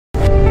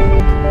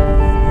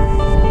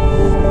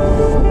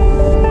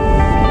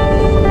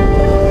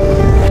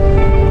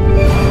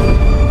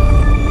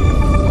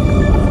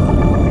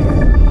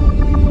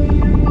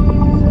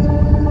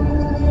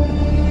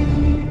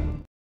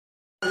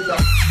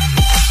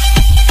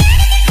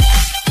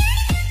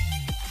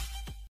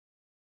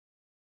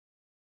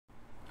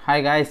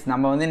Hi guys,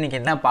 நம்ம இன்றைக்கி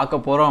என்ன பார்க்க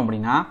போகிறோம்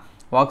அப்படின்னா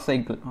வாக்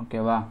சைக்கிள்.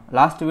 ஓகேவா,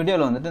 லாஸ்ட்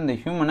வீடியோவில் இந்த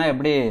ஹியூமனை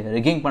எப்படி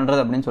ரிக்கிங்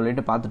பண்ணுறது அப்படின்னு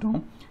சொல்லிட்டு பார்த்துட்டோம்.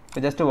 இப்போ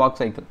ஜஸ்ட்டு வாக்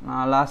சைக்கிள்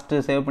நான் லாஸ்ட்டு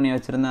சேவ் பண்ணி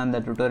வச்சுருந்தேன், அந்த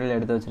டுட்டோரியல்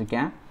எடுத்து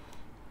வச்சுருக்கேன்.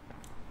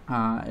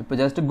 இப்போ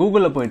ஜஸ்ட்டு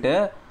கூகுளில் போய்ட்டு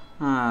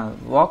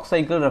வாக்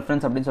சைக்கிள்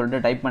ரெஃபரன்ஸ் அப்படின்னு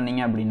சொல்லிட்டு டைப்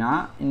பண்ணிங்க அப்படின்னா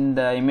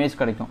இந்த இமேஜ்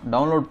கிடைக்கும்.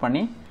 டவுன்லோட்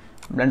பண்ணி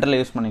பிளெண்டரில்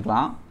யூஸ்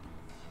பண்ணிக்கலாம்.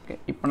 ஓகே,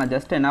 இப்போ நான்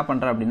ஜஸ்ட்டு என்ன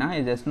பண்ணுறேன் அப்படின்னா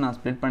இது ஜஸ்ட்டு நான்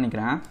ஸ்ப்ளிட்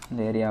பண்ணிக்கிறேன்.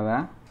 இந்த ஏரியாவை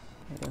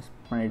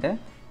ஸ்ப்ளிட் பண்ணிவிட்டு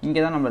இங்கே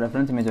தான் நம்ம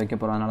ரெஃபரன்ஸ் இமேஜ் வைக்க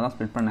போகிறோம், அதனால தான்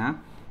ஸ்ப்ளிட் பண்ணேன்.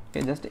 ஓகே,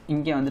 ஜஸ்ட்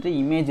இங்கே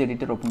இமேஜ்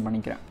எடிட்டர் ஓப்பன்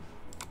பண்ணிக்கிறேன்.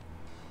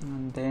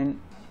 தென்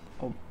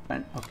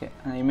ஓப்பன். ஓகே,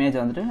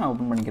 இமேஜை நான்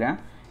ஓப்பன் பண்ணிக்கிறேன்.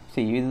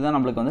 சரி, இதுதான்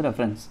நம்மளுக்கு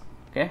ரெஃபரன்ஸ்.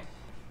 ஓகே,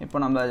 இப்போ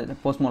நம்ம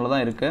போஸ்ட் மோடில்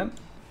தான் இருக்குது.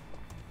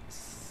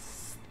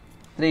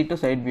 3 to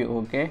சைட் வியூ.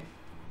 ஓகே,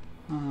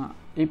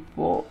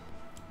 இப்போது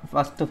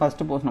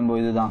ஃபஸ்ட்டு போஸ்ட் நம்ம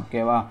இதுதான்.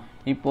 ஓகேவா,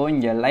 இப்போது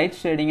இங்கே லைட்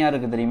ஷேடிங்காக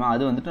இருக்குது தெரியுமா,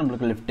 அது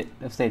நம்மளுக்கு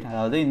லெஃப்ட் சைடு.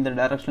 அதாவது இந்த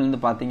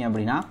டைரக்ஷன்லேருந்து பார்த்தீங்க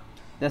அப்படின்னா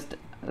ஜஸ்ட்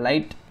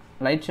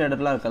லைட்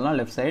ஷேடர்லாம் இருக்கிறதுலாம்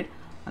left side,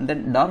 and then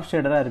dark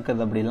ஷேடராக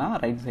இருக்கிறது அப்படிலாம்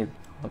ரைட் சைடு.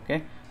 ஓகே,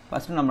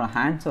 ஃபஸ்ட்டு நம்ம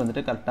ஹேண்ட்ஸ்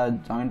கரெக்டாக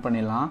ஜாயின்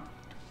பண்ணிடலாம்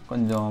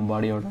கொஞ்சம்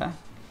பாடியோட.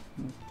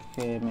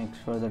 Okay, make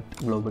sure that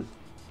global.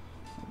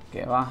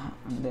 ஓகேவா,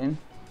 and then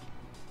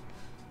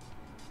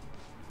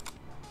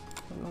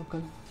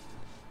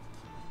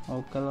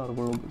local R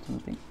global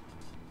something.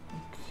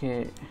 Okay,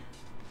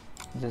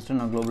 just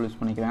நான் குளோபல் யூஸ்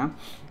பண்ணிக்கிறேன்.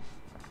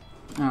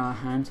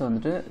 ஹேண்ட்ஸை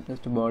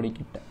ஜஸ்ட்டு பாடி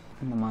கிட்ட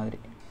இந்த மாதிரி.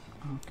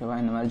 ஓகேவா,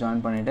 இந்த மாதிரி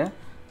ஜாயின் பண்ணிவிட்டு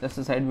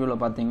ஜஸ்ட்டு சைட்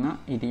வியூவில் பார்த்தீங்கன்னா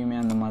இதையுமே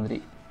அந்த மாதிரி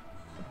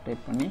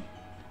டைப் பண்ணி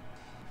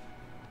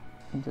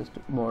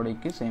ஜஸ்ட்டு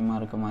பாடிக்கு சேமாக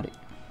இருக்க மாதிரி.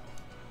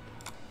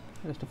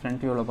 ஜஸ்ட்டு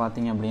ஃப்ரண்ட் வியூவில்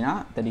பார்த்தீங்க அப்படின்னா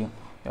தெரியும்.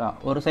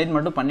 ஒரு சைடு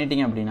மட்டும்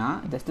பண்ணிட்டீங்க அப்படின்னா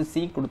ஜஸ்ட்டு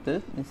சி கொடுத்து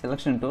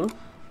செலெக்ஷன் டூல்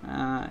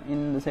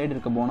இந்த சைடு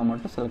இருக்க போனை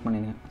மட்டும் செலக்ட்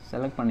பண்ணிடுங்க.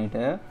 செலக்ட்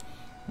பண்ணிவிட்டு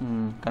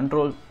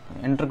கண்ட்ரோல்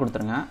என்ட்ரு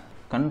கொடுத்துருங்க.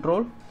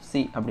 கண்ட்ரோல்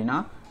சி அப்படின்னா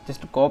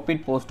just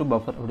copied post to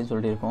buffer அப்படின்னு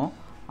சொல்லிட்டு இருக்கும்.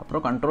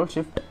 அப்புறம் கண்ட்ரோல்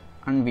ஷிஃப்ட்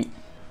அண்ட் வி.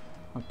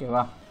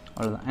 ஓகேவா,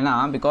 அவ்வளோதான். ஏன்னா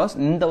பிகாஸ்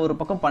இந்த ஒரு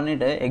பக்கம்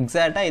பண்ணிவிட்டு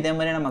எக்ஸாக்டாக இதே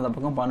மாதிரி நம்ம அந்த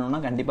பக்கம் பண்ணணும்னா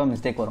கண்டிப்பாக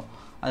மிஸ்டேக் வரும்.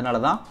 அதனால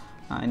தான்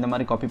இந்த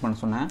மாதிரி காப்பி பண்ண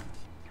சொன்னேன்.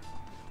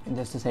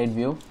 Just side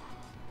view.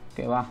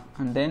 ஓகேவா,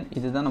 அண்ட் தென்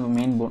இதுதான் நம்ம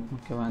மெயின் போன்.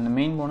 ஓகேவா, இந்த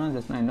மெயின் போனை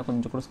ஜஸ்ட் நான் இன்னும்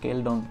கொஞ்சம் கூட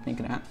ஸ்கேல் டவுன்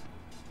பண்ணிக்கிறேன்.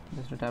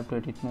 Just tape to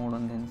edit mode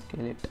and then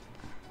scale it.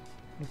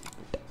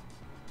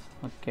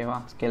 ஓகேவா,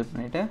 ஸ்கேல்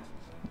பண்ணிவிட்டு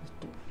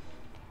ஜஸ்ட்டு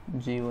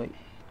ஜிஒய்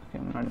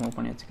ஓகே முன்னாடி மூவ்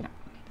பண்ணி வச்சுக்கிறேன்.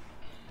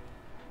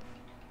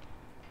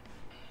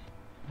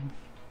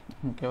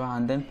 ஓகேவா,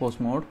 and then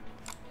post mode.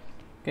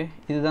 Okay,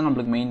 இதுதான்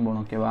நம்மளுக்கு மெயின் போன்.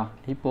 ஓகேவா,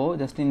 இப்போது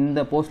ஜஸ்ட்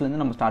இந்த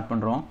போஸ்ட்லேருந்து நம்ம ஸ்டார்ட்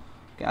பண்ணுறோம்.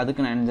 ஓகே,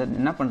 அதுக்கு நான்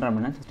என்ன பண்ணுறேன்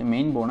அப்படின்னா ஜஸ்ட்டு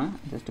மெயின் போனை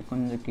ஜஸ்ட்டு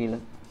கொஞ்சம்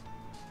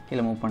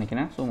கீழே மூவ்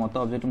பண்ணிக்கிறேன். ஸோ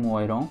மொத்த ஆப்ஜெக்ட் மூவ்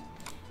ஆயிரும்.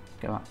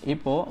 ஓகேவா,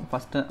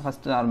 இப்போது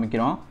ஃபஸ்ட்டு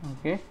ஆரம்பிக்கிறோம்.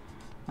 ஓகே,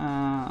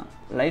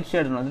 லைட்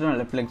ஷேடு நான்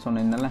லெஃப்ட் லெக்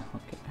சொன்னேன்ல.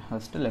 Okay,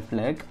 first left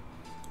leg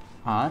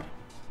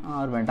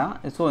R வேண்டாம்.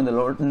 ஸோ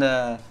இந்த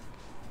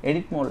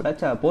எடிட்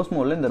மோடில் போஸ்ட்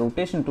மோடில் இந்த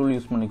ரொட்டேஷன் டூல்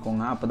யூஸ்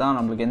பண்ணிக்கோங்க. அப்போ தான்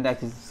நம்மளுக்கு எந்த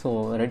ஆக்சிஸ், ஸோ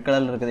ரெட்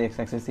கலரில் இருக்குது எக்ஸ்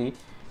ஆக்சிஸி,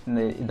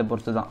 இதை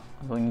பொறுத்து தான்.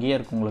 ஸோ இங்கேயே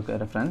இருக்குது உங்களுக்கு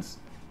ரெஃபரன்ஸ்.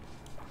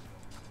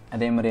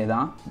 அதே மாதிரியே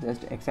தான்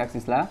ஜஸ்ட் எக்ஸ்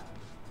ஆக்சிஸில்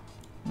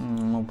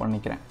மூவ்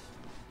பண்ணிக்கிறேன்.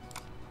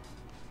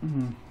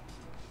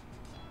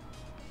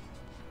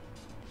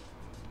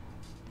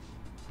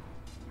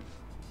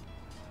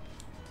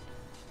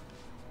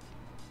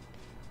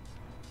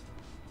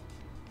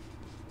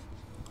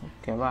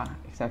 ஓகேவா,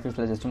 எக்ஸ்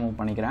ஆக்சிஸில் ஜஸ்ட்டு மூவ்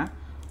பண்ணிக்கிறேன்.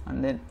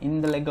 அண்ட் தென்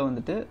இந்த லெக்கை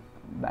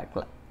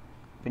பேக்கில்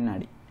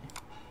பின்னாடி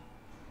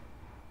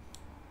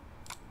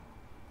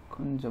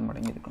கொஞ்சம்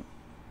மடங்கி இருக்கணும்.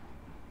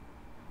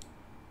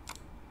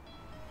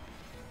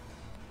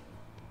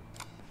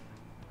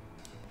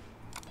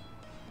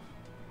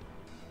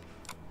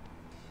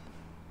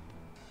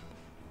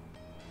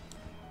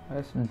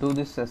 Do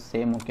this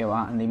same. ஓகேவா,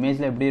 அந்த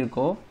இமேஜில் எப்படி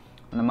இருக்கோ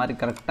அந்த மாதிரி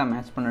கரெக்டாக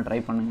மேட்ச் பண்ண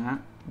ட்ரை பண்ணுங்கள்.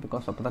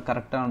 பிகாஸ் அப்போ தான்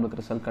கரெக்டாக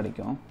நம்மளுக்கு ரிசல்ட்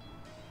கிடைக்கும்,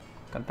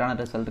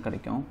 கரெக்டான ரிசல்ட்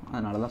கிடைக்கும்.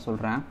 அதனால தான்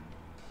சொல்கிறேன்.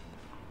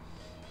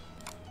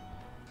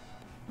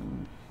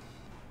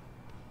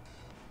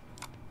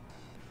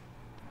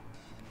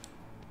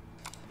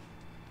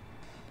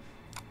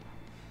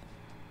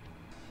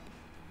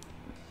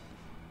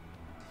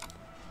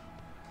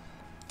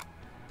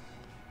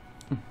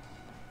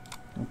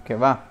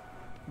 ஓகேவா,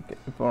 ஓகே,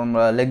 இப்போ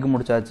நம்ம லெக்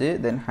முடிச்சாச்சு.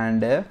 தென்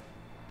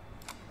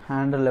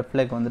ஹேண்டு லெஃப்ட்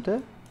லெக்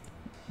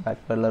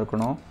பேக் பேரில்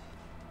இருக்கணும்.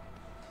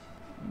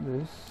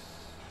 திஸ்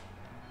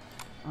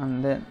அண்ட்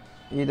தென்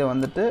இதை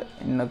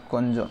இன்னும்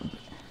கொஞ்சம்.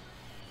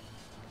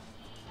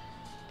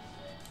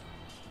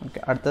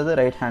 ஓகே, அடுத்தது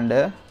ரைட்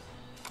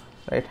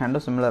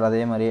ஹேண்டும் சிமிலர்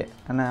அதே மாதிரியே.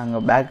 ஏன்னா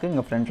அங்கே பேக்கு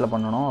இங்கே ஃப்ரண்ட்டில்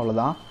பண்ணணும்,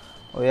 அவ்வளோதான்.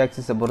 ஒய்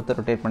ஆக்சிஸை பொறுத்து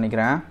ரொட்டேட்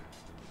பண்ணிக்கிறேன்.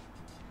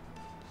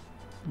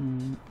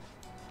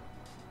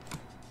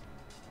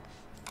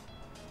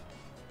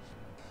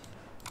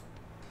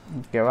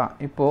 ஓகேவா,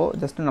 இப்போது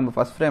ஜஸ்ட்டு நம்ம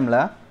ஃபஸ்ட் ஃப்ரேமில்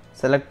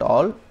select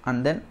all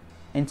and then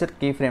insert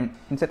key frame.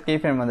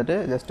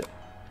 Just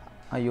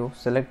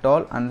select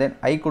all and then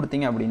ஐ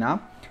கொடுத்தீங்க அப்படின்னா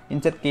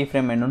இன்சர்ட் கீ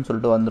ஃப்ரேம் என்னன்னு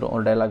சொல்லிட்டு வந்துடும்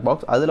ஒரு டைலாக்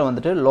பாக்ஸ்.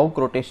 அதில்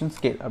லோக் ரொட்டேஷன்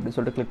ஸ்கேல் அப்படி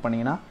சொல்லிட்டு கிளிக்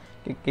பண்ணிங்கன்னா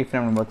கீ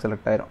ஃப்ரேம் நம்பர்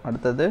செலக்ட் ஆயிரும்.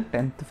 அடுத்தது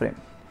 10th frame.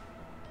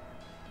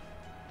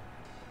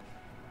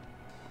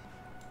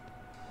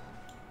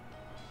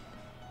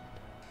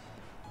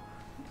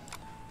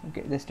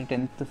 Okay just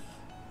 10th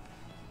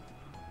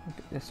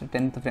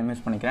frame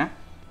use பண்ணிக்கிறேன்.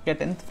 ஓகே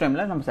 10th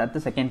ஃப்ரேமில் நம்ம அடுத்து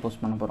செகண்ட்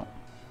போஸ்ட் பண்ண போகிறோம்.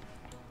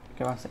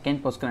 ஓகேவா,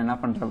 செகண்ட் போஸ்ட்க்கு நான் என்ன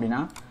பண்ணுறேன்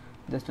அப்படின்னா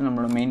ஜஸ்ட்டு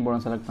நம்மளோட மெயின்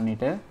போர்டை செலக்ட்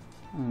பண்ணிவிட்டு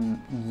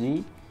ஜி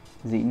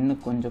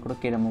இன்னும் கொஞ்சம் கூட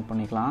கீழே மூவ்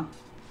பண்ணிக்கலாம்.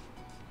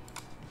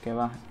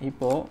 ஓகேவா,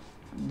 இப்போது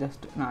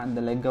ஜஸ்ட் நான் இந்த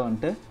லெக்கை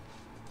வந்துட்டு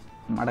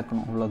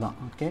மடக்கணும், அவ்வளோதான்.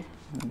 Okay,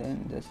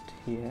 then just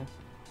here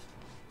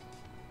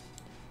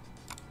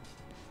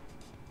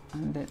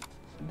and then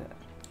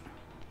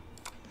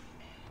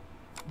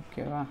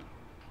ஓகேவா,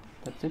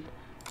 தட்ஸ் இட்.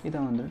 இதை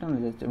வந்துட்டு நம்ம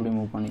ஜஸ்ட் எப்படி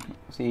மூவ்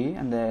பண்ணிக்கணும்.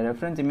 அந்த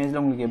ரெஃபரன்ஸ்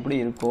இமேஜில் உங்களுக்கு எப்படி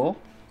இருக்கோ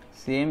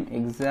சேம்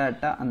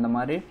எக்ஸாக்டாக அந்த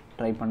மாதிரி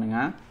ட்ரை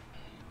பண்ணுங்கள்.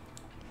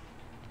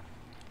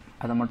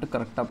 அதை மட்டும்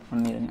கரெக்டாக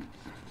பண்ணிடுங்க.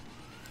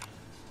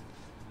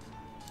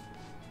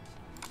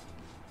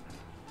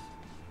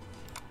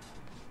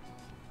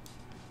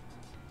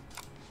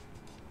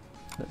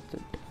 That's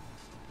it.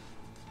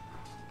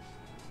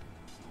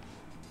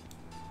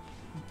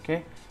 ஓகே,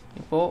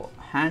 இப்போது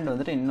ஹேண்ட்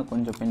வந்துட்டு இன்னும்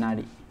கொஞ்சம்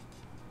பின்னாடி,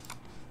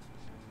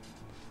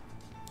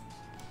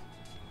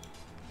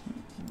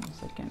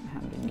 செகண்ட்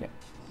ஹேண்ட் இங்கே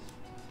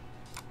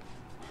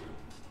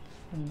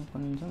இன்னும்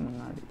கொஞ்சம்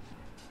முன்னாடி.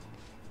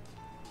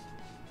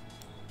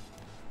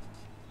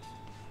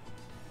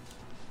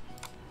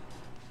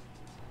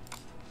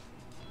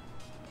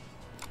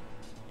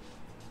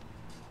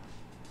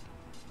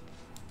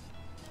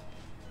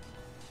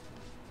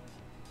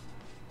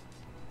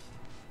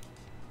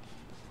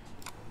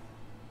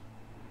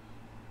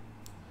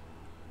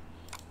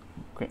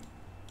 ஓகே,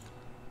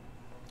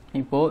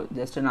 இப்போது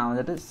ஜஸ்ட் நான்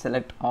வந்துட்டு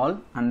select all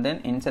and then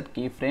insert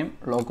key frame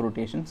lock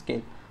rotation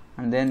scale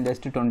and then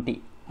just 20.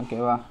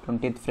 ஓகேவா,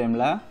 20th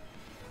ஃப்ரேமில்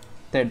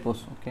third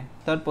Bose. Okay,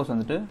 third Bose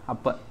வந்துட்டு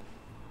அப்போ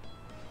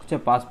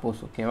பாஸ்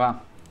போஸ். ஓகேவா,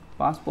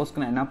 பாஸ்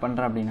போஸ்க்கு நான் என்ன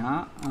பண்ணுறேன் அப்படின்னா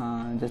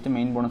ஜஸ்ட்டு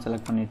மெயின் போனை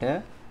செலக்ட் பண்ணிவிட்டு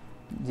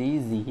ஜி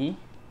 8.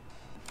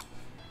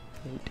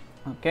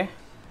 ஓகே,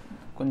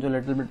 கொஞ்சம்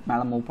லிட்டில் பிட்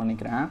மேலே மூவ்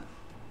பண்ணிக்கிறேன்.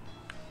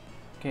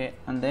 ஓகே,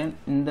 அண்ட் தென்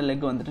இந்த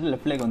லெக் வந்துட்டு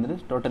லெஃப்ட் லெக் வந்துட்டு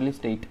டோட்டலி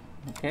ஸ்ட்ரெயிட்.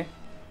 ஓகே,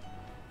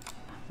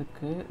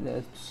 அதுக்கு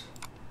ஜஸ்ட்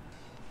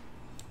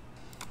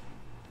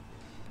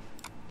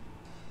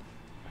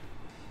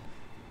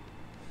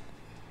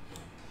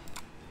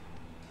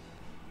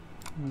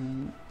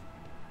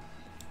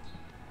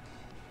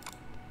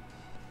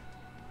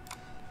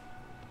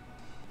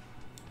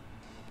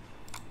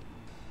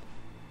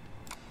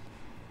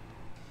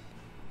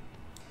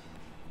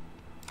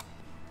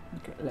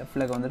ஓகே, லெஃப்ட்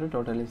லெக் வந்துட்டு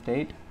totally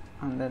straight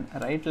and then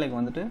right leg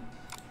வந்துட்டு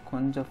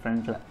கொஞ்சம்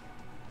ஃப்ரண்ட்டில்.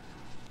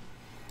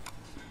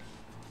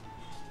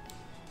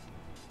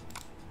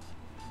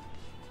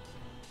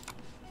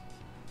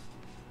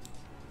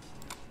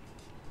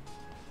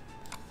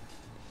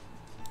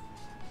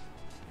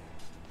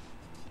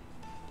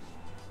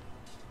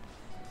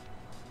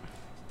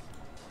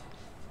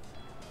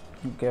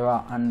 ஓகேவா,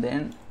 and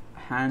then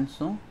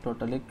ஹேண்ட்ஸும்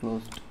totally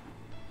closed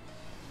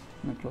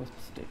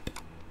state.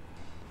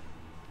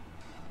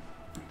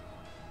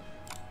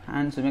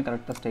 ஹேண்ட்ஸுமே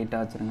கரெக்டாக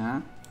ஸ்ட்ரைட்டாக வச்சுருங்க,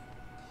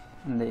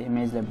 அந்த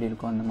இமேஜில் எப்படி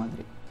இருக்கும் அந்த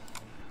மாதிரி.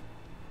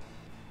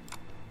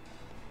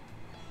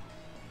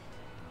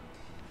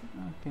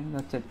 Okay,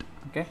 that's it.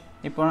 ஓகே,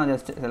 இப்போ நான்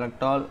just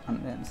select all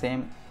and then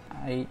same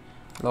I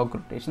lock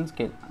rotation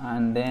scale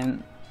and then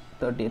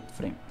 30th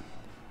frame.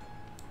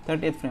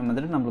 30th frame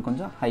வந்துட்டு நம்மளுக்கு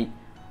கொஞ்சம் ஹை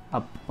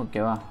அப்.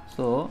 ஓகேவா,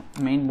 ஸோ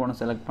மெயின் போனை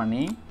செலக்ட்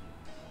பண்ணி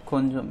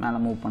கொஞ்சம் மேலே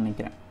மூவ்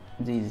பண்ணிக்கிறேன்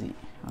ஜி.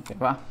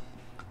 ஓகேவா,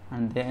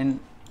 அண்ட் தென்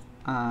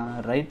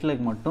ரைட்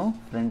லெக் மட்டும்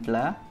ஃப்ரண்ட்டில்.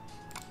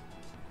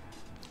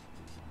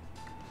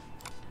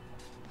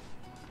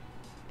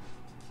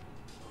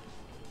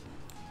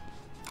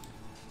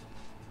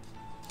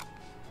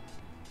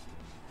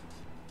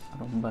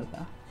 ரொம்ப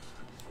இல்லை.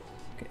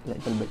 Okay,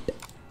 little bit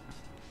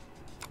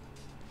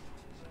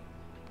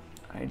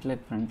right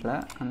leg ஃப்ரண்ட்டில்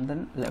அண்ட்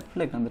தென் லெஃப்ட்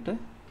லெக் வந்துட்டு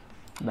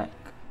back.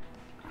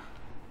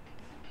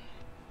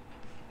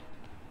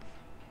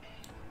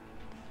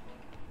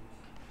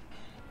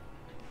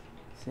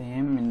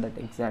 Same in that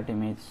exact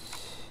image.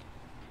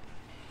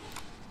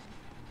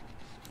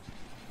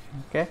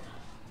 Okay,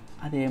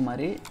 அதே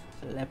மாதிரி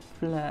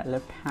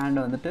லெஃப்ட்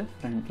ஹேண்ட் வந்துட்டு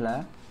ஃப்ரண்ட்டில்,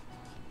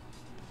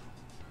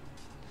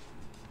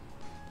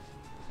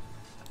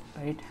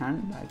 ரைட்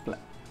ஹேண்ட் பேக்கில்.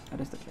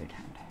 That is the right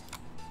hand.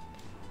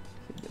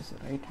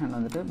 Right hand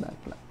வந்துட்டு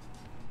பேக்கில்.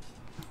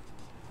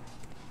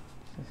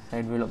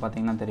 சைட் வியூவில்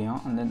பார்த்தீங்கன்னா தெரியும்.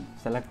 And then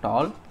select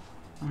all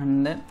and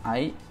then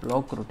I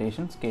lock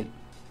rotation scale.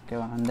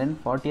 ஓகேவா, அண்ட் தென்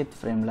 40th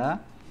ஃப்ரேமில்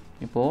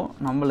இப்போது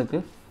நம்மளுக்கு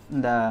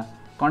இந்த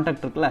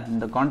காண்டாக்ட் இருக்குல்ல,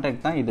 இந்த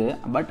காண்டாக்ட் தான் இது.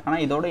 பட்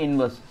ஆனால் இதோட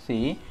இன்வர்ஸ்.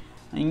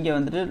 இங்கே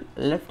வந்துட்டு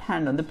லெஃப்ட்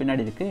ஹேண்ட் வந்து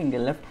பின்னாடி இருக்குது, இங்கே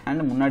லெஃப்ட்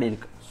ஹேண்டு முன்னாடி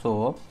இருக்குது. ஸோ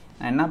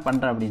நான் என்ன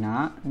பண்ணுறேன் அப்படின்னா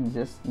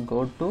ஜஸ்ட் கோ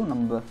டு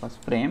நம்ம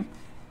ஃபஸ்ட் ஃப்ரேம்,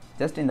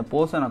 ஜஸ்ட் இந்த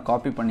போஸை நான்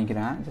காப்பி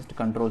பண்ணிக்கிறேன், just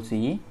Ctrl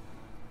C.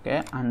 Okay,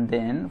 and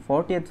then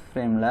 40th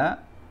ஃப்ரேமில்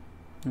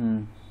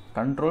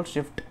Ctrl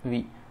Shift V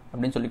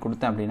அப்படின்னு சொல்லி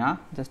கொடுத்தேன் அப்படின்னா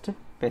ஜஸ்ட்டு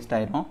பேஸ்ட்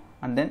ஆயிரும்.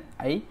 And then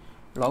I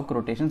lock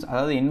rotations,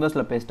 அதாவது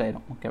இன்வர்ஸில் பேஸ்ட்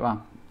ஆயிரும். ஓகேவா,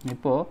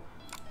 இப்போது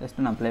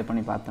ஜஸ்ட்டு நான் ப்ளே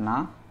பண்ணி பார்த்தேன்னா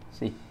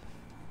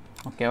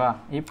ஓகேவா,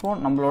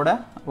 இப்போது நம்மளோட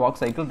வாக்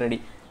சைக்கிள் ரெடி.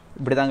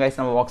 இப்படி தான் கைஸ்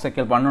நம்ம வாக்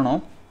சைக்கிள்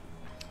பண்ணணும்.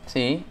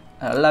 சி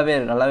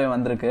நல்லாவே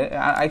வந்திருக்கு.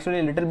 ஆக்சுவலி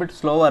லிட்டில் பிட்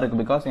ஸ்லோவாக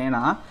இருக்குது. பிகாஸ்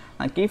ஏன்னா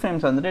நான் கீ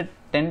ஃப்ரேம்ஸ் வந்துட்டு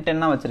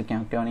 10-10 வச்சுருக்கேன்.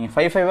 ஓகேவா, நீங்கள்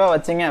 5-5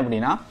 வச்சிங்க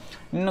அப்படின்னா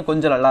இன்னும்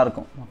கொஞ்சம்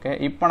நல்லாயிருக்கும். ஓகே,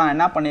 இப்போ நான்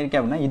என்ன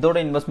பண்ணியிருக்கேன் அப்படின்னா இதோட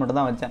இன்வெஸ்ட் மட்டும்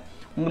தான் வச்சேன்.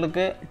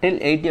 உங்களுக்கு டில்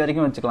 80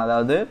 வரைக்கும் வச்சுக்கலாம்.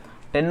 அதாவது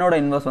 10ஓட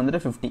இன்வெஸ்ட்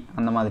வந்துட்டு 50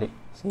 அந்த மாதிரி.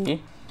 சரி,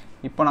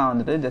 இப்போ நான்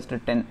வந்துட்டு ஜஸ்ட்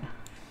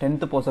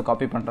 10th போஸ்ட்டை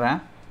காப்பி பண்ணுறேன்.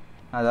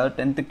 அதாவது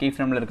 10th கீ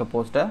ஃப்ரேமில் இருக்க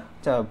போஸ்ட்டை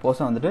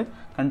வந்துட்டு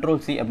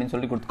Ctrl+C அப்படின்னு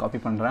சொல்லி கொடுத்து காப்பி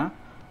பண்ணுறேன்.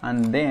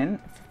 அண்ட் தென்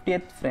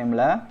 50th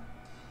ஃப்ரேமில்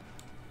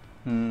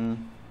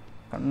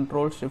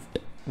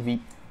Ctrl+Shift+V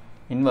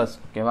இன்வெர்ஸ்.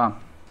 ஓகேவா,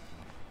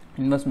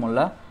 இன்வெர்ஸ்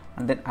மோடில்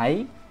and then I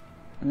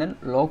and then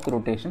lock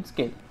rotation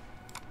scale.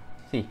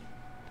 see,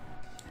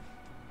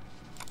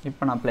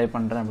 இப்போ நான் ப்ளே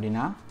பண்ணுறேன்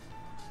அப்படின்னா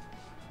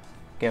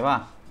ஓகேவா,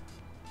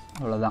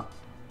 அவ்வளோதான்.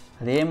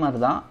 அதே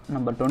மாதிரி தான்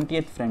நம்ம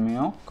 20th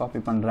ஃப்ரேமையும்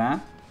காப்பி பண்ணுறேன்.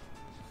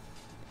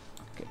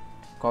 ஓகே,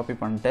 காப்பி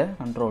பண்ணிட்டு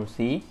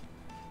Ctrl+C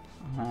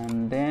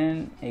and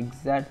then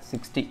exact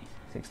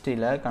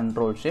 60ல்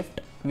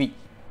Ctrl+Shift+V.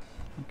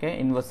 Okay,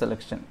 inverse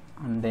selection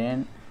and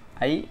then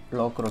I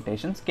lock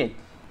rotation scale.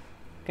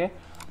 Okay,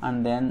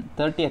 and then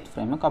 30th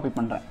ஃப்ரேமை copy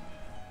பண்ணுறேன்.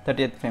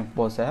 30th frame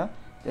pose,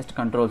 just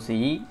Ctrl+C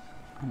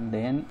and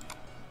then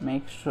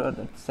make sure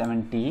that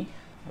 70.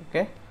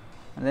 okay,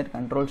 and then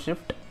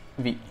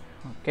Ctrl+Shift+V.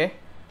 okay,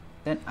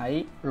 then I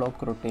lock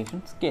rotation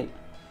scale.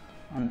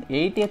 and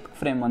 80th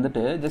frame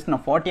வந்துட்டு just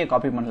நான் 40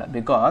 copy பண்ணல.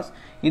 Because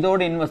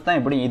இதோட invest தான்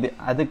எப்படி இது,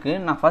 அதுக்கு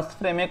நான் ஃபர்ஸ்ட்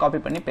ஃப்ரேமே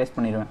காப்பி பண்ணி பேஸ்ட்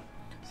பண்ணிடுவேன்.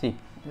 see,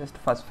 just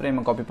ஃபர்ஸ்ட்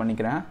ஃப்ரேமை காப்பி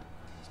பண்ணிக்கிறேன்.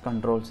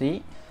 Ctrl+C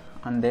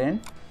and then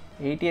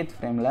 80th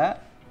ஃப்ரேமில்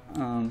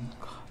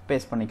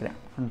பேஸ்ட் பண்ணிக்கிறேன்.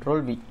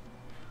 Ctrl+V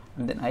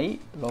and then I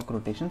lock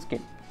rotation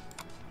scale.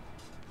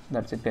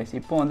 that's it guys.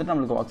 இப்போ வந்துட்டு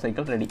நம்மளுக்கு walk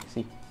cycle ready.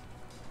 see,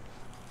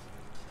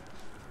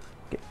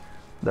 okay,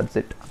 that's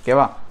it.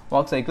 ஓகேவா,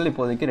 வாக் சைக்கிள்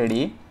இப்போதைக்கு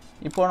ரெடி.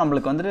 இப்போது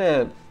நம்மளுக்கு வந்துட்டு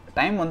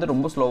டைம் வந்து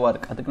ரொம்ப ஸ்லோவாக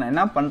இருக்குது. அதுக்கு நான்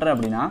என்ன பண்ணுறேன்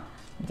அப்படின்னா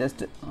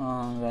just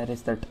where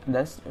is that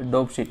just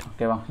dope sheet.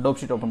 ஓகேவா, டோப்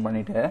ஷீட் ஓப்பன்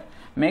பண்ணிவிட்டு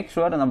மேக்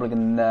ஷுவர் நம்மளுக்கு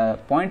இந்த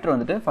பாயிண்டர்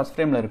வந்துட்டு ஃபஸ்ட்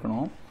ஃப்ரேமில்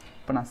இருக்கணும்.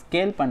 இப்போ நான்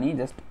ஸ்கேல் பண்ணி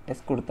ஜஸ்ட்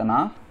எஸ் கொடுத்தேன்னா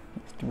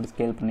ஜஸ்ட் இப்படி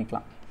ஸ்கேல்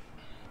பண்ணிக்கலாம்.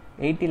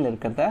 80ல்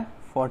இருக்கிறத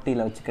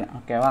 40ல் வச்சுக்கிறேன்.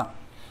 ஓகேவா,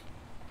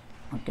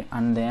 okay,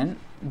 and then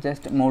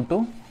just move to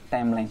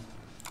timeline.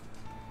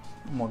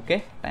 Okay,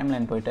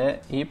 timeline போய்ட்டு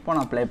இப்போ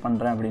நான் ப்ளே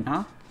பண்ணுறேன் அப்படின்னா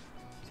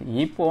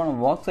இப்போது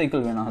நான் வாக்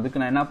சைக்கிள் வேணும். அதுக்கு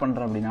நான் என்ன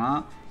பண்ணுறேன் அப்படின்னா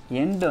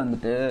எண்டு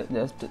வந்துட்டு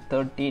ஜஸ்ட்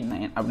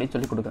 39 அப்படின்னு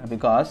சொல்லி கொடுக்குறேன்.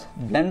 பிகாஸ்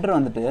பிளெண்டர்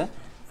வந்துட்டு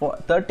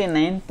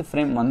 39th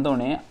ஃப்ரேம்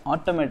வந்தோடனே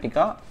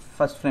ஆட்டோமேட்டிக்காக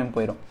ஃபஸ்ட் ஃப்ரேம்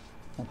போயிடும்.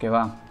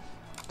 ஓகேவா,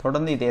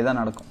 தொடர்ந்து இதே தான்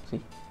நடக்கும்.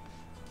 see,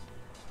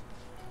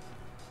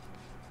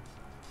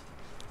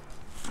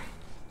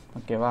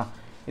 ஓகேவா,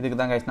 இதுக்கு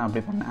தான் கைஸ் நான்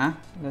அப்படி பண்ணேன்.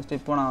 ஜஸ்ட்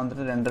இப்போ நான்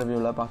வந்துட்டு ரெண்டர்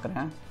வியூவில்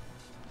பார்க்குறேன்.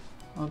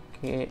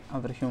 ஓகே,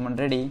 அப்புறம் ஹியூமன்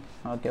ரெடி.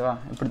 ஓகேவா,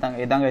 இப்படி தாங்க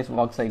இதாங்க கைஸ்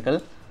வாக் சைக்கிள்.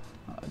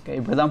 ஓகே,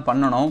 இப்படி தான்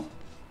பண்ணணும்.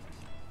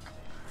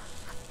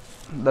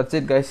 That's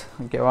it guys.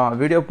 ஓகேவா,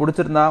 வீடியோ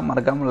பிடிச்சிருந்தா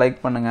மறக்காமல் லைக்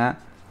பண்ணுங்கள்.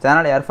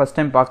 சேனலை யார் ஃபஸ்ட்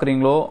டைம்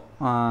பார்க்குறீங்களோ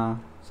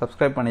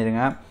சப்ஸ்கிரைப்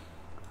பண்ணிடுங்க.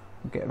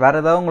 ஓகே, வேறு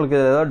ஏதாவது உங்களுக்கு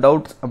ஏதாவது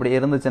டவுட்ஸ் அப்படி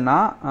இருந்துச்சுன்னா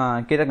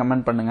கீழே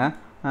கமெண்ட் பண்ணுங்கள்.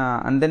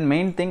 அண்ட் தென்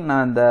மெயின் திங்,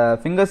 நான் இந்த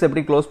ஃபிங்கர்ஸ்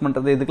எப்படி க்ளோஸ்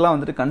பண்ணுறது இதுக்கெலாம்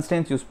வந்துட்டு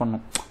கன்ஸ்டன்ஸ் யூஸ்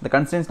பண்ணணும். இந்த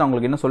கன்ஸ்டன்ஸ் நான்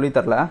உங்களுக்கு இன்னும்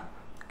சொல்லித்தரல.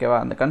 ஓகேவா,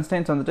 அந்த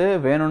கன்ஸ்டன்ஸ் வந்துட்டு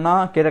வேணும்னா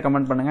கீழே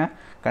கமெண்ட் பண்ணுங்கள்.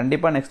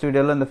 கண்டிப்பாக நெக்ஸ்ட்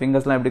வீடியோவில் இந்த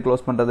ஃபிங்கர்ஸ்லாம் எப்படி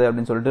க்ளோஸ் பண்ணுறது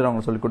அப்படின்னு சொல்லிட்டு நான்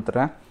உங்களுக்கு சொல்லி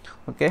கொடுத்துட்றேன்.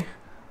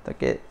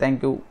 Okay,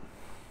 thank you.